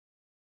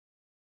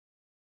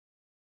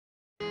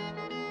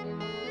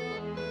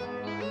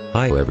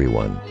Hi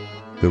everyone.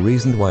 The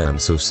reason why I'm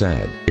so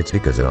sad, it's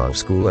because I'm off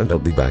school and I'll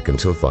be back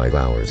until 5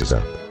 hours is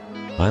up.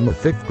 I'm a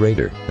 5th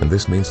grader, and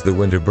this means the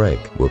winter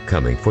break will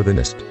coming for the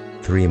next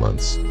 3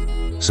 months.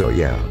 So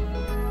yeah.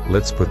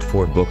 Let's put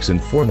 4 books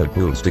and 4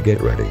 notebooks to get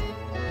ready.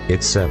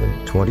 It's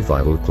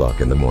 7:25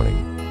 o'clock in the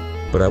morning.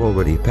 But I've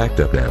already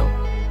packed up now.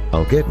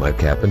 I'll get my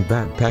cap and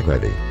backpack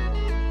ready.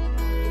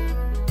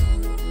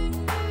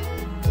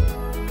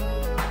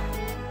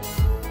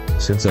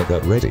 Since I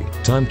got ready,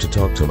 time to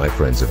talk to my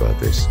friends about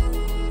this.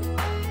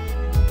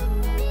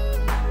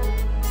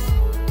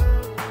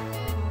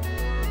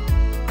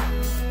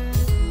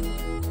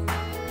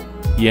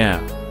 Yeah.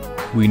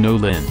 We know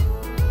Lynn.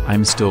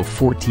 I'm still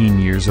 14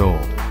 years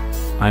old.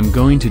 I'm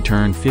going to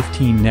turn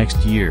 15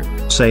 next year.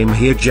 Same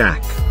here,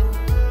 Jack.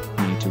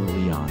 Me too,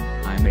 Leon.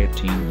 I'm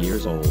 18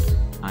 years old.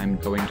 I'm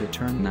going to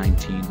turn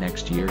 19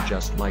 next year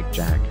just like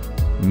Jack.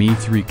 Me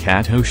 3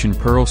 Cat Ocean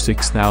Pearl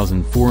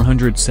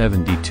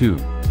 6472.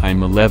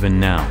 I'm 11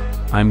 now.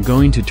 I'm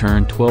going to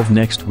turn 12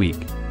 next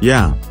week.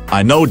 Yeah,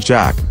 I know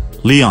Jack.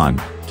 Leon,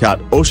 Cat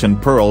Ocean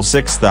Pearl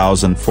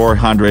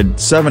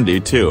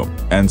 6472,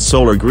 and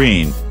Solar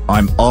Green.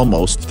 I'm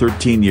almost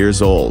 13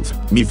 years old.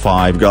 Me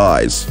 5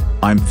 guys.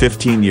 I'm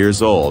 15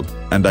 years old,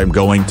 and I'm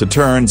going to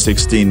turn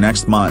 16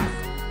 next month.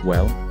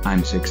 Well,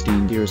 I'm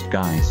 16 years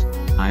guys.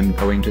 I'm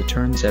going to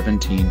turn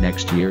 17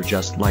 next year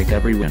just like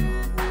everyone.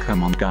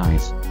 Come on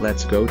guys,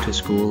 let's go to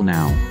school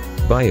now.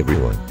 Bye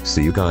everyone,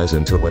 see you guys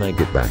until when I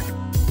get back.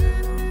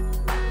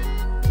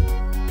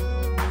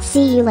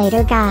 See you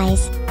later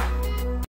guys.